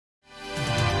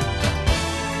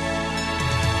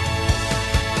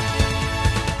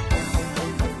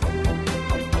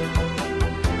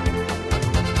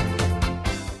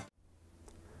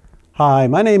Hi,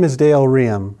 my name is Dale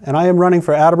Rheaume, and I am running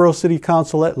for Attleboro City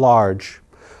Council at large.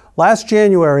 Last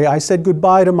January, I said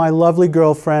goodbye to my lovely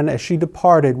girlfriend as she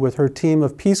departed with her team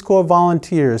of Peace Corps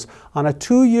volunteers on a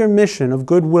 2-year mission of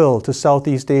goodwill to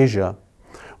Southeast Asia.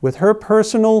 With her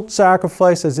personal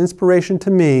sacrifice as inspiration to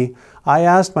me, I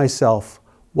asked myself,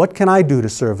 what can I do to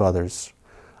serve others?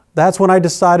 That's when I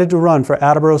decided to run for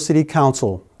Attleboro City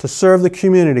Council, to serve the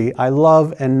community I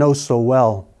love and know so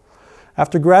well.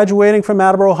 After graduating from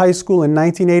Attleboro High School in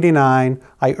 1989,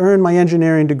 I earned my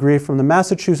engineering degree from the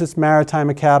Massachusetts Maritime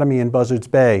Academy in Buzzards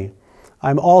Bay.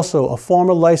 I'm also a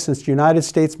former licensed United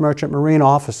States Merchant Marine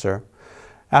officer.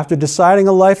 After deciding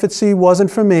a life at sea wasn't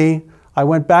for me, I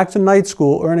went back to night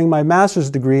school earning my master's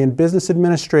degree in business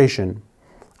administration.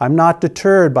 I'm not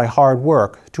deterred by hard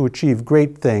work to achieve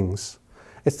great things.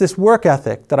 It's this work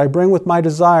ethic that I bring with my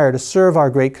desire to serve our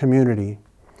great community.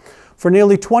 For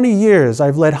nearly 20 years,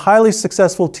 I've led highly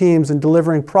successful teams in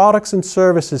delivering products and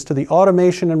services to the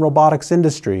automation and robotics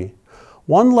industry.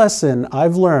 One lesson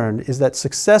I've learned is that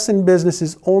success in business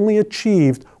is only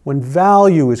achieved when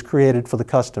value is created for the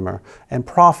customer and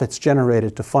profits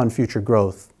generated to fund future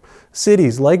growth.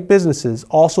 Cities, like businesses,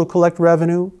 also collect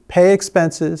revenue, pay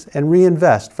expenses, and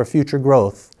reinvest for future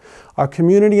growth. Our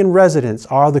community and residents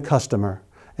are the customer,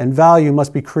 and value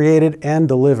must be created and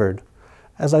delivered.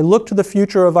 As I look to the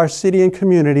future of our city and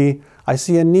community, I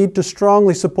see a need to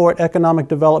strongly support economic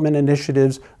development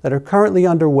initiatives that are currently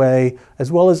underway,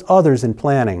 as well as others in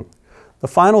planning. The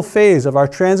final phase of our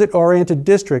transit-oriented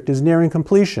district is nearing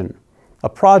completion, a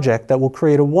project that will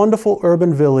create a wonderful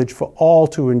urban village for all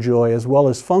to enjoy, as well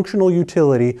as functional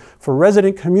utility for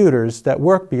resident commuters that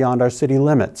work beyond our city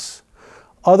limits.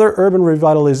 Other urban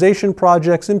revitalization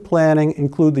projects in planning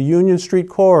include the Union Street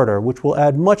Corridor, which will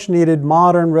add much-needed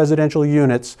modern residential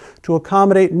units to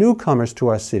accommodate newcomers to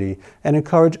our city and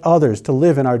encourage others to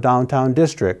live in our downtown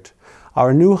district.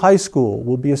 Our new high school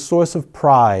will be a source of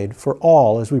pride for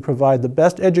all as we provide the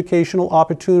best educational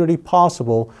opportunity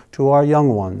possible to our young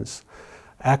ones.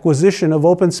 Acquisition of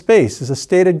open space is a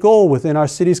stated goal within our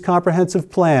city's comprehensive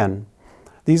plan.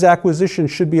 These acquisitions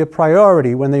should be a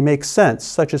priority when they make sense,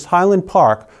 such as Highland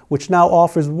Park, which now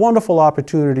offers wonderful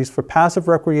opportunities for passive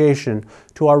recreation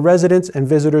to our residents and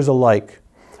visitors alike.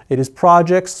 It is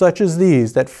projects such as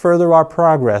these that further our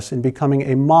progress in becoming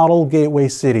a model gateway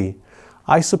city.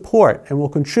 I support and will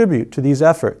contribute to these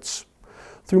efforts.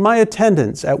 Through my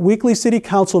attendance at weekly City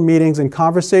Council meetings and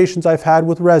conversations I've had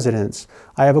with residents,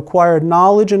 I have acquired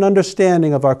knowledge and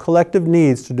understanding of our collective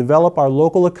needs to develop our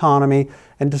local economy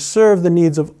and to serve the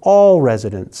needs of all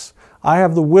residents. I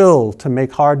have the will to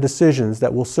make hard decisions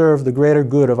that will serve the greater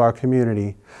good of our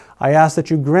community. I ask that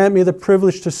you grant me the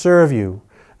privilege to serve you,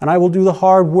 and I will do the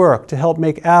hard work to help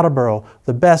make Attleboro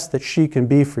the best that she can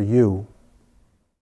be for you.